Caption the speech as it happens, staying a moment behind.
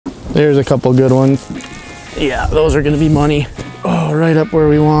There's a couple good ones. Yeah, those are gonna be money. Oh, right up where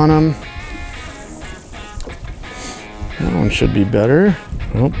we want them. That one should be better.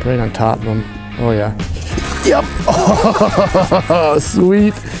 Oh, right on top of them. Oh yeah. Yep. Oh,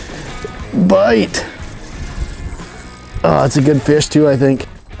 sweet bite. Oh, it's a good fish too, I think.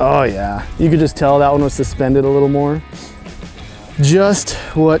 Oh yeah. You could just tell that one was suspended a little more. Just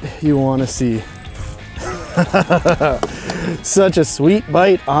what you want to see. Such a sweet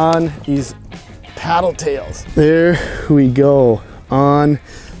bite on these paddle tails. There we go on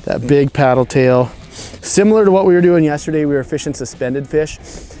that big paddle tail. Similar to what we were doing yesterday, we were fishing suspended fish.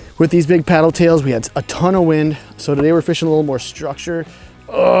 With these big paddle tails, we had a ton of wind. So today we're fishing a little more structure.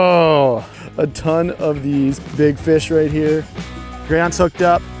 Oh, a ton of these big fish right here. Grant's hooked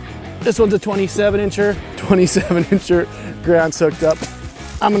up. This one's a 27-incher. 27-incher, Grant's hooked up.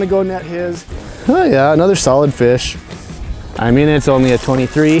 I'm gonna go net his. Oh yeah, another solid fish. I mean, it's only a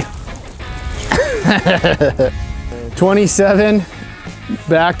 23. 27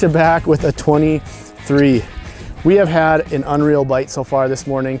 back to back with a 23. We have had an unreal bite so far this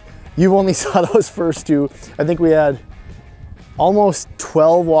morning. You've only saw those first two. I think we had almost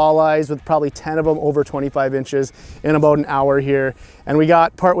 12 walleyes with probably 10 of them over 25 inches in about an hour here. And we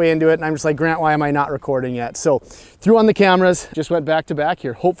got partway into it and I'm just like, Grant, why am I not recording yet? So threw on the cameras, just went back to back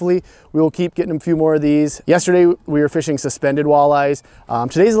here. Hopefully we will keep getting a few more of these. Yesterday we were fishing suspended walleyes.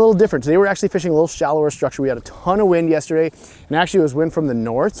 Today's a little different. Today we're actually fishing a little shallower structure. We had a ton of wind yesterday and actually it was wind from the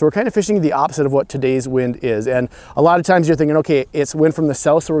north. So we're kind of fishing the opposite of what today's wind is. And a lot of times you're thinking, okay, it's wind from the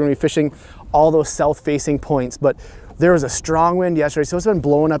south, so we're gonna be fishing all those south facing points. But there was a strong wind yesterday, so it's been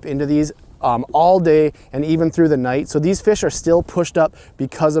blowing up into these all day and even through the night. So these fish are still pushed up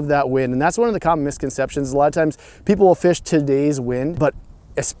because of that wind. And that's one of the common misconceptions. A lot of times people will fish today's wind, but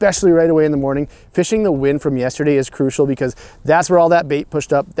especially right away in the morning, fishing the wind from yesterday is crucial because that's where all that bait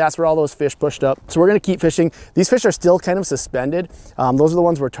pushed up. That's where all those fish pushed up. So we're gonna keep fishing. These fish are still kind of suspended. Those are the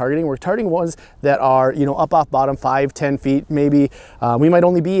ones we're targeting. We're targeting ones that are, you know, up off bottom 5, 10 feet maybe. We might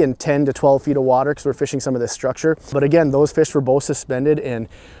only be in 10 to 12 feet of water because we're fishing some of this structure. But again, those fish were both suspended, and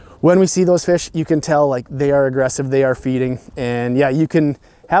when we see those fish, you can tell like they are aggressive, they are feeding, and yeah, you can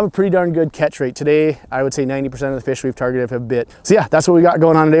have a pretty darn good catch rate. Today, I would say 90% of the fish we've targeted have bit. So yeah, that's what we got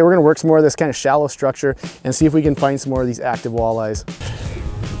going on today. We're gonna work some more of this kind of shallow structure and see if we can find some more of these active walleyes.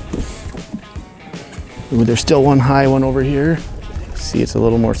 Ooh, there's still one high one over here. See, it's a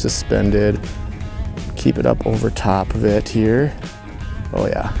little more suspended. Keep it up over top of it here. Oh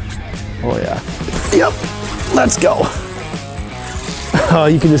yeah, oh yeah. Yep, let's go. Oh,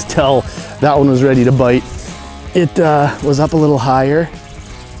 you can just tell that one was ready to bite. It was up a little higher.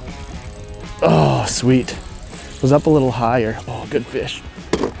 Oh, sweet. Was up a little higher. Oh, good fish.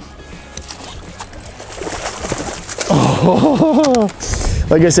 Oh,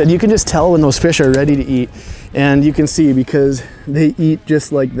 like I said, you can just tell when those fish are ready to eat, and you can see because they eat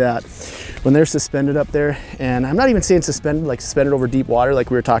just like that. When they're suspended up there, and I'm not even saying suspended like suspended over deep water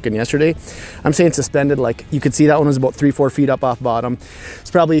like we were talking yesterday. I'm saying suspended like you could see that one was about 3-4 feet up off bottom. It's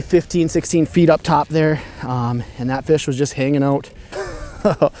probably 15-16 feet up top there, and that fish was just hanging out.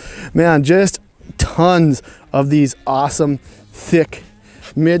 Man, just tons of these awesome thick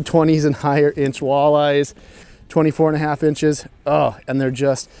mid-20s and inch inch walleyes, 24.5 inches. Oh, and they're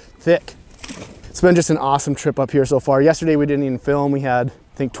just thick. It's been just an awesome trip up here so far. Yesterday we didn't even film. We had,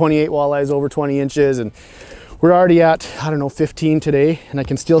 I think, 28 walleyes over 20 inches, and we're already at, I don't know, 15 today, and I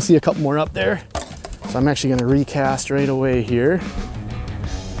can still see a couple more up there. So I'm actually gonna recast right away here.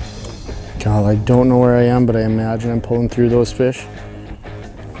 God, I don't know where I am, but I imagine I'm pulling through those fish.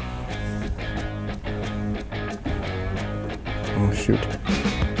 Oh shoot,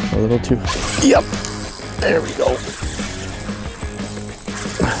 a little too, yep, there we go.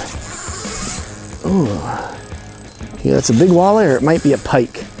 Ooh, yeah, it's a big walleye, or it might be a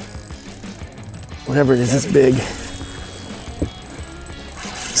pike. Whatever it is, it's big.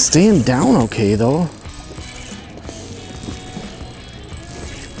 Staying down okay though.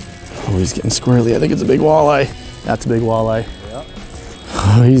 Oh, he's getting squirrely. I think it's a big walleye. That's a big walleye. Yep.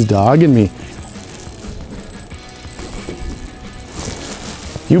 Oh, he's dogging me.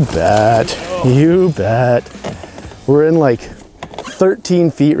 You bet, you bet. We're in like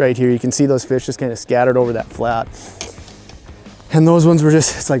 13 feet right here. You can see those fish just kind of scattered over that flat. And those ones were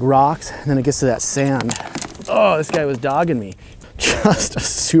just, it's like rocks, and then it gets to that sand. Oh, this guy was dogging me. Just a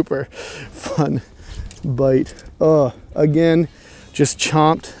super fun bite. Oh, again, just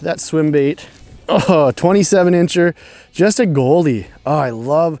chomped that swim bait. Oh, 27 incher, just a goldie. Oh, I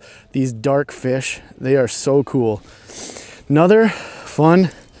love these dark fish. They are so cool. Another fun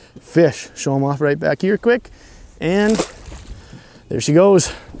fish. Show them off right back here quick. And there she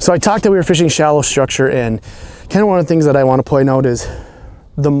goes. So I talked that we were fishing shallow structure, and kind of one of the things that I want to point out is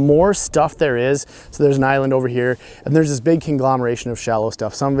the more stuff there is, so there's an island over here, and there's this big conglomeration of shallow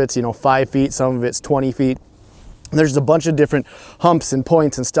stuff. Some of it's, you know, 5 feet, some of it's 20 feet. And there's a bunch of different humps and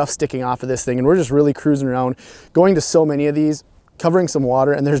points and stuff sticking off of this thing, and we're just really cruising around, going to so many of these, covering some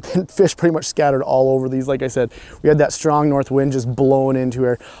water, and there's been fish pretty much scattered all over these. Like I said, we had that strong north wind just blowing into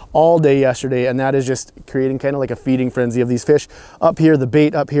her all day yesterday, and that is just creating kind of like a feeding frenzy of these fish up here, the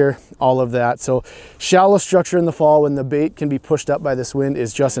bait up here, all of that. So shallow structure in the fall when the bait can be pushed up by this wind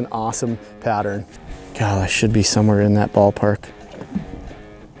is just an awesome pattern. God, I should be somewhere in that ballpark.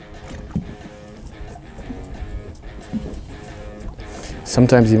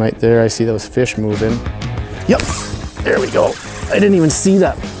 Sometimes you might, there I see those fish moving. Yep, there we go. I didn't even see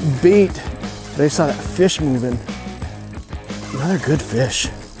that bait, but I saw that fish moving. Another good fish.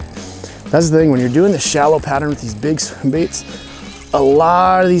 That's the thing, when you're doing the shallow pattern with these big swim baits, a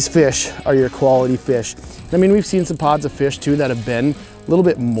lot of these fish are your quality fish. I mean, we've seen some pods of fish too that have been a little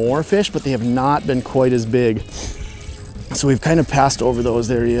bit more fish, but they have not been quite as big. So we've kind of passed over those.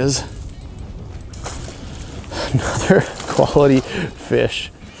 There he is. Another quality fish.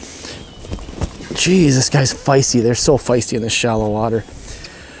 Jeez, this guy's feisty. They're so feisty in this shallow water.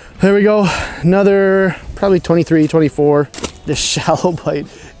 There we go. Another probably 23, 24. This shallow bite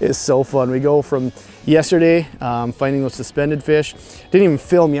is so fun. We go from yesterday, finding those suspended fish. Didn't even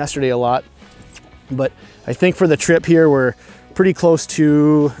film yesterday a lot, but I think for the trip here, we're pretty close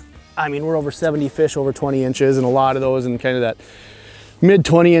to, I mean, we're over 70 fish over 20 inches, and a lot of those in kind of that mid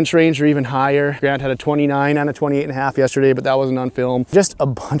 20-inch range or even higher. Grant had a 29 and a 28.5 yesterday, but that wasn't on film. Just a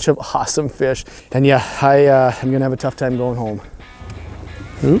bunch of awesome fish. And yeah, I'm gonna have a tough time going home.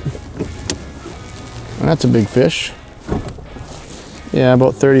 Oop. That's a big fish. Yeah,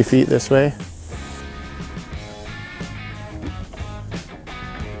 about 30 feet this way.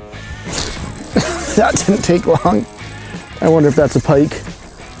 That didn't take long. I wonder if that's a pike.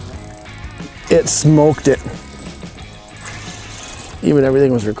 It smoked it. Even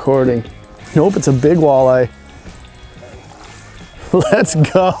everything was recording. Nope, it's a big walleye. Let's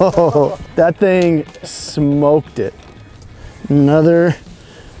go. That thing smoked it. Another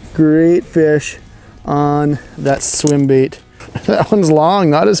great fish on that swim bait. That one's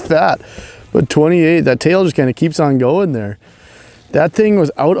long, not as fat, but 28. That tail just kind of keeps on going there. That thing was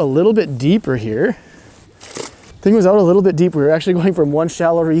out a little bit deeper here. Thing was out a little bit deeper. We were actually going from one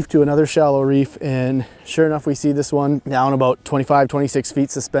shallow reef to another shallow reef, and sure enough, we see this one down about 25, 26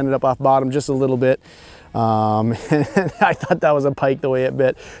 feet, suspended up off bottom just a little bit. And I thought that was a pike the way it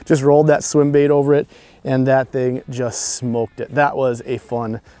bit. Just rolled that swim bait over it, and that thing just smoked it. That was a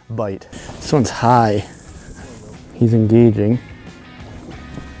fun bite. This one's high. He's engaging.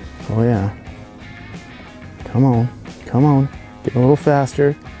 Oh yeah. Come on, come on. Get a little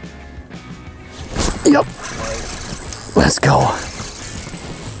faster. Yep. Let's go.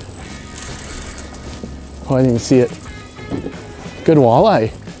 Oh, I didn't even see it. Good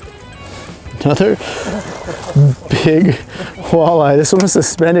walleye. Another big walleye. This one was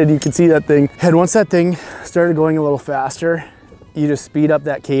suspended. You can see that thing. And once that thing started going a little faster, you just speed up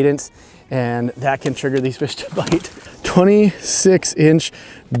that cadence, and that can trigger these fish to bite. 26-inch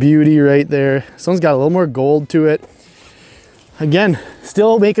beauty right there. This one's got a little more gold to it. Again,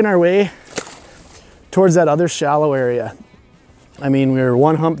 still making our way towards that other shallow area. I mean, we were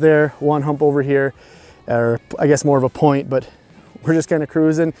one hump there, one hump over here, or I guess more of a point, but we're just kind of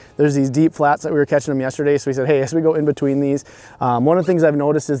cruising. There's these deep flats that we were catching them yesterday, so we said, hey, as we go in between these, one of the things I've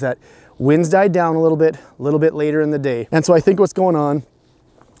noticed is that winds died down a little bit later in the day. And so I think what's going on,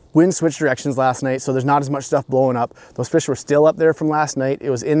 wind switched directions last night, so there's not as much stuff blowing up. Those fish were still up there from last night.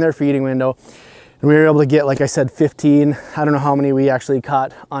 It was in their feeding window. And we were able to get, like I said, 15. I don't know how many we actually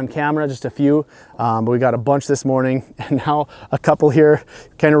caught on camera, just a few, but we got a bunch this morning, and now a couple here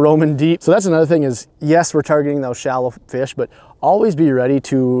kind of roaming deep. So that's another thing is, yes, we're targeting those shallow fish, but always be ready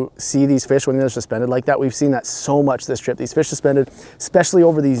to see these fish when they're suspended like that. We've seen that so much this trip. These fish suspended, especially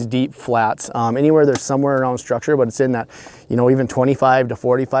over these deep flats. Anywhere there's somewhere around structure, but it's in that, you know, even 25 to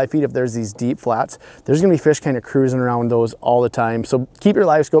 45 feet, if there's these deep flats, there's gonna be fish kind of cruising around those all the time. So keep your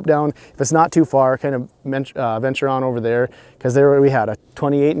live scope down. If it's not too far, kind of venture on over there, because there we had a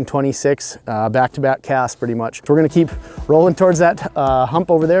 28 and 26 back-to-back cast pretty much. So we're gonna keep rolling towards that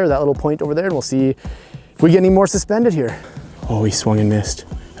hump over there, that little point over there, and we'll see if we get any more suspended here. Oh, he swung and missed.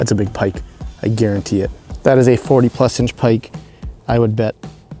 That's a big pike, I guarantee it. That is a 40+ inch pike. I would bet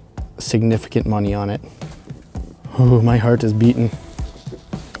significant money on it. Oh, my heart is beating.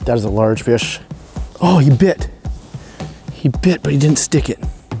 That is a large fish. Oh, he bit. He bit, but he didn't stick it.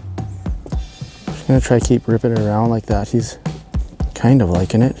 I'm just gonna try to keep ripping it around like that. He's Kind of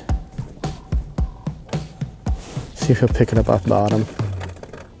liking it. See if he'll pick it up off bottom.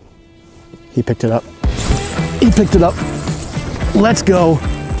 He picked it up. He picked it up. Let's go.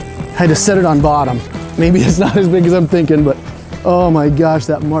 Had to set it on bottom. Maybe it's not as big as I'm thinking, but oh my gosh,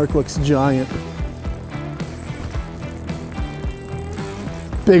 that mark looks giant.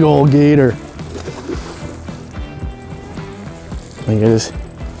 Big old gator. Look at his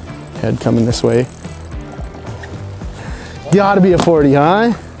head coming this way. Gotta be a 40,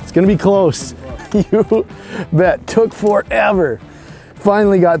 huh? It's gonna be close. You bet. Took forever.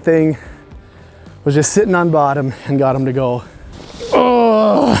 Finally got thing. Was just sitting on bottom and got him to go.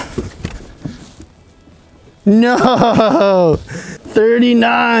 Oh! No!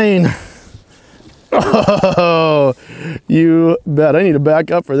 39! Oh! You bet. I need to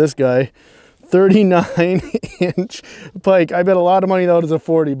back up for this guy. 39-inch pike. I bet a lot of money that was a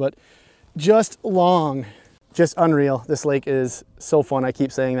 40, but just long. Just unreal. This lake is so fun. I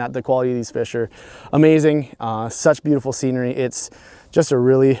keep saying that. The quality of these fish are amazing. Such beautiful scenery. It's just a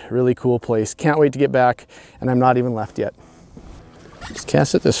really, really cool place. Can't wait to get back, and I'm not even left yet. Let's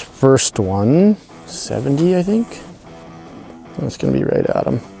cast at this first one. 70, I think. That's gonna be right at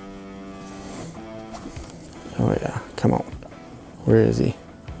him. Oh yeah, come on. Where is he?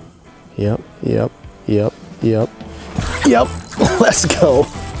 Yep, yep, yep, yep. Yep, let's go.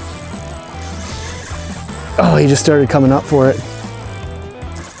 Oh, he just started coming up for it.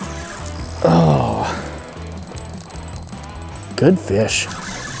 Oh. Good fish.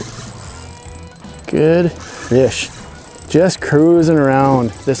 Good fish. Just cruising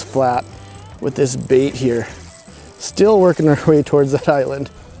around this flat with this bait here. Still working our way towards that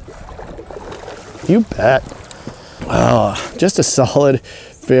island. You bet. Oh, just a solid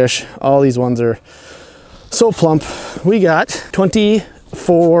fish. All these ones are so plump. We got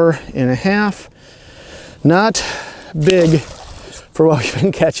 24 and a half. Not big for what we've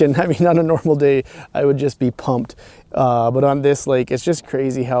been catching. I mean, on a normal day, I would just be pumped. But on this lake, it's just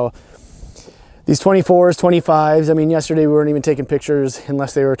crazy how these 24s, 25s, I mean, yesterday we weren't even taking pictures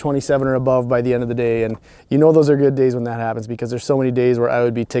unless they were 27 or above by the end of the day. And you know those are good days when that happens, because there's so many days where I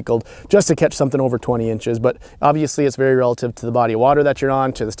would be tickled just to catch something over 20 inches. But obviously it's very relative to the body of water that you're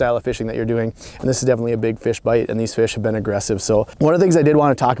on, to the style of fishing that you're doing. And this is definitely a big fish bite, and these fish have been aggressive. So one of the things I did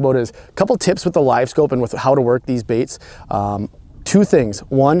want to talk about is a couple tips with the live scope and with how to work these baits. Two things.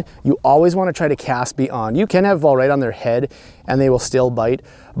 One, you always want to try to cast beyond. You can have ball right on their head and they will still bite,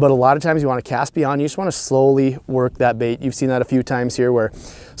 but a lot of times you want to cast beyond. You just want to slowly work that bait. You've seen that a few times here, where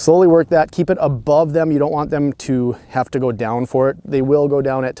slowly work that, keep it above them. You don't want them to have to go down for it. They will go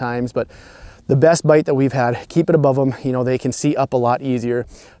down at times, but the best bite that we've had, keep it above them. You know, they can see up a lot easier.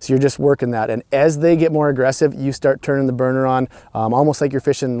 So you're just working that. And as they get more aggressive, you start turning the burner on, almost like you're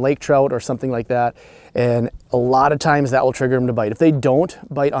fishing lake trout or something like that. And a lot of times that will trigger them to bite. If they don't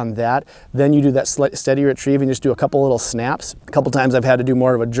bite on that, then you do that steady retrieve and just do a couple little snaps. A couple times I've had to do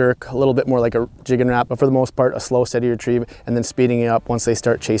more of a jerk, a little bit more like a jig and wrap, but for the most part, a slow, steady retrieve, and then speeding it up once they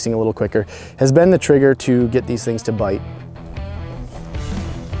start chasing a little quicker has been the trigger to get these things to bite.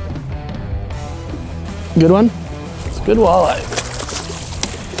 Good one? It's a good walleye.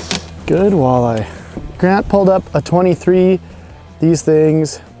 Good walleye. Grant pulled up a 23. These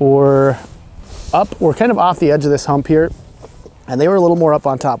things were we're kind of off the edge of this hump here, and they were a little more up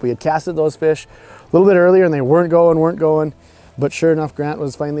on top. We had casted those fish a little bit earlier and they weren't going, but sure enough, Grant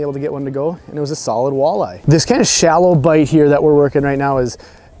was finally able to get one to go, and it was a solid walleye. This kind of shallow bite here that we're working right now is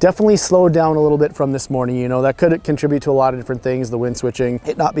definitely slowed down a little bit from this morning. You know, that could contribute to a lot of different things, the wind switching,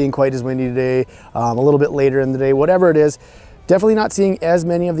 it not being quite as windy today, a little bit later in the day, whatever it is. Definitely not seeing as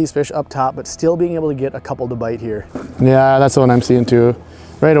many of these fish up top, but still being able to get a couple to bite here. Yeah, that's the one I'm seeing too.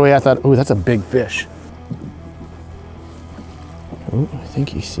 Right away I thought, oh, that's a big fish. Oh, I think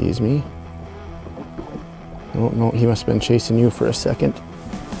he sees me. Oh, no, he must have been chasing you for a second.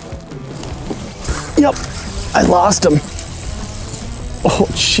 Yep, I lost him. Oh,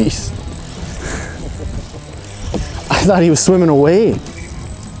 jeez. I thought he was swimming away.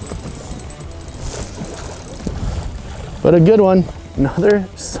 But a good one. Another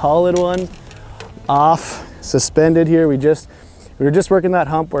solid one. Off, suspended here. We were just working that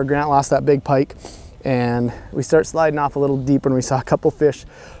hump where Grant lost that big pike, and we start sliding off a little deeper, and we saw a couple fish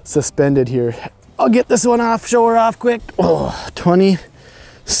suspended here. I'll get this one off, show her off quick. Oh,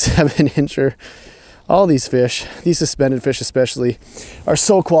 27-incher. All these fish, these suspended fish especially, are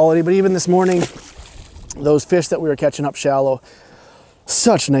so quality. But even this morning, those fish that we were catching up shallow,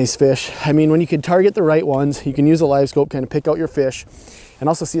 such nice fish. I mean, when you can target the right ones, you can use a live scope, kind of pick out your fish, and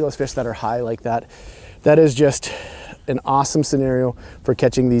also see those fish that are high like that. That is just an awesome scenario for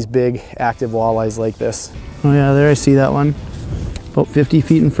catching these big active walleyes like this. Oh yeah, there I see that one. about 50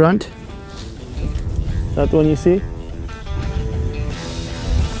 feet in front. Is that the one you see?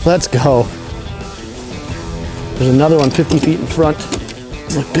 Let's go. There's another one 50 feet in front.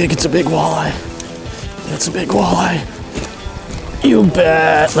 Look big, it's a big walleye. It's a big walleye. You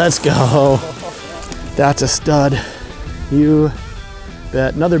bet, let's go. That's a stud. You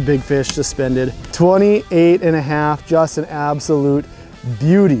bet. Another big fish suspended. 28 and a half, just an absolute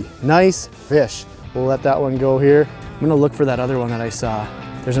beauty. Nice fish. We'll let that one go here. I'm gonna look for that other one that I saw.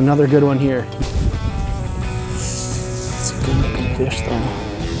 There's another good one here. It's a good looking fish though.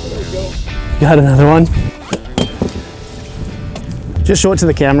 There we go. Got another one. Just show it to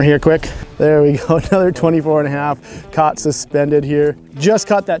the camera here quick. There we go, another 24 and a half, caught suspended here. Just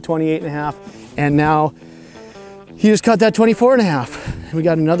caught that 28 and a half, and now he just caught that 24 and a half. We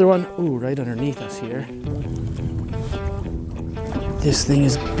got another one, ooh, right underneath us here. This thing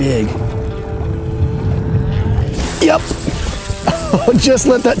is big. Yep, just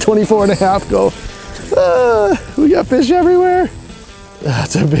let that 24 and a half go. We got fish everywhere.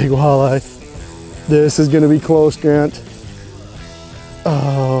 That's a big walleye. This is gonna be close, Grant.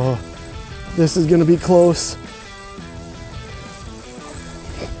 Oh, this is gonna be close.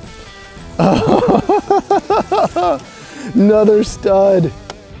 Another stud.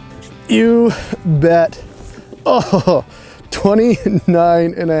 You bet. Oh,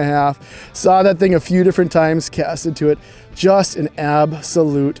 29 and a half. Saw that thing a few different times, casted to it. Just an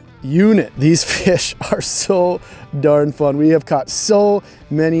absolute unit. These fish are so darn fun. We have caught so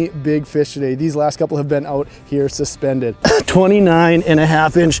many big fish today. These last couple have been out here suspended. 29 and a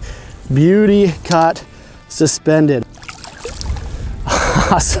half inch beauty caught suspended.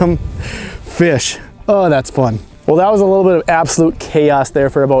 Awesome fish. Oh, that's fun. Well, that was a little bit of absolute chaos there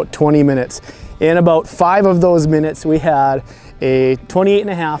for about 20 minutes. In about 5 of those minutes, we had a 28 and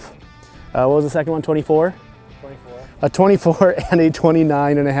a half. What was the second one, 24? 24. A 24 and a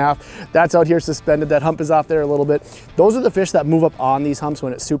 29 and a half. That's out here suspended. That hump is off there a little bit. Those are the fish that move up on these humps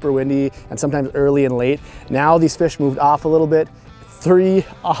when it's super windy and sometimes early and late. Now these fish moved off a little bit. 3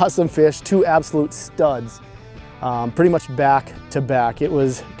 awesome fish, 2 absolute studs. Pretty much back to back. It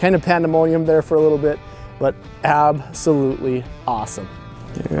was kind of pandemonium there for a little bit, but absolutely awesome.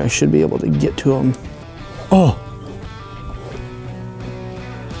 There, I should be able to get to them. Oh.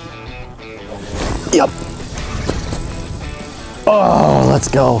 Yep. Oh, let's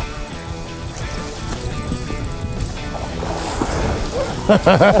go.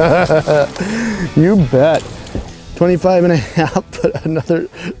 You bet. 25 and a half, but another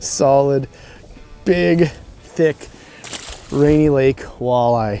solid, big, thick, Rainy Lake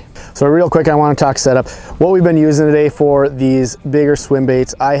walleye. So real quick, I want to talk setup. What we've been using today for these bigger swim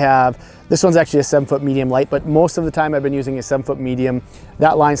baits, I have, this one's actually a 7-foot medium light, but most of the time I've been using a 7-foot medium.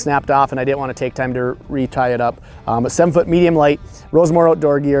 That line snapped off and I didn't want to take time to re-tie it up. A 7-foot medium light, Rosemore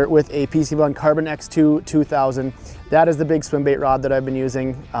outdoor gear with a Piscifun Carbon X2 2000. That is the big swim bait rod that I've been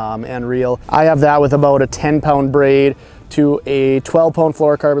using and reel. I have that with about a 10-pound braid to a 12-pound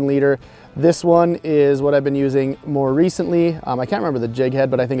fluorocarbon leader. This one is what I've been using more recently. I can't remember the jig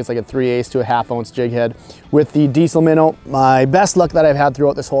head, but I think it's like a 3/8 to a 1/2 ounce jig head with the diesel minnow. My best luck that I've had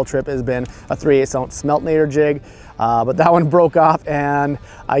throughout this whole trip has been a 3/8 ounce Smeltinator jig, but that one broke off and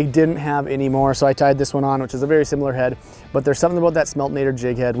I didn't have any more, so I tied this one on, which is a very similar head. But there's something about that Smeltinator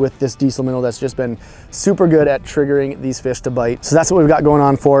jig head with this diesel minnow that's just been super good at triggering these fish to bite. So that's what we've got going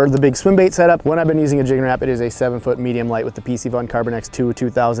on for the big swim bait setup. When I've been using a jig and wrap, it is a 7-foot medium light with the Piscifun Carbon X2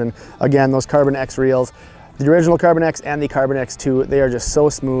 2000. Again, those Carbon X reels, the original Carbon X and the Carbon X2, they are just so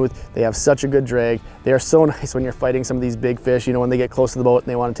smooth. They have such a good drag. They are so nice when you're fighting some of these big fish, you know, when they get close to the boat and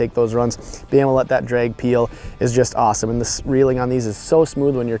they want to take those runs. Being able to let that drag peel is just awesome. And this reeling on these is so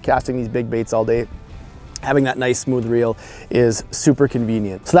smooth when you're casting these big baits all day. Having that nice smooth reel is super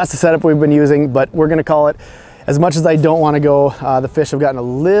convenient. So that's the setup we've been using, but we're gonna call it. As much as I don't want to go, the fish have gotten a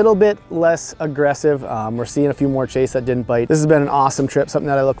little bit less aggressive. We're seeing a few more chase that didn't bite. This has been an awesome trip, something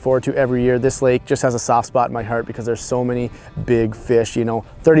that I look forward to every year. This lake just has a soft spot in my heart because there's so many big fish, you know,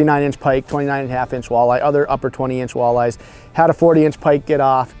 39-inch pike, 29.5-inch walleye, other upper 20-inch walleyes. Had a 40-inch pike get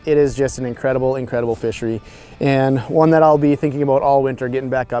off. It is just an incredible, incredible fishery, and one that I'll be thinking about all winter, getting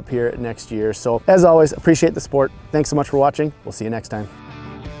back up here next year. So as always, appreciate the support. Thanks so much for watching. We'll see you next time.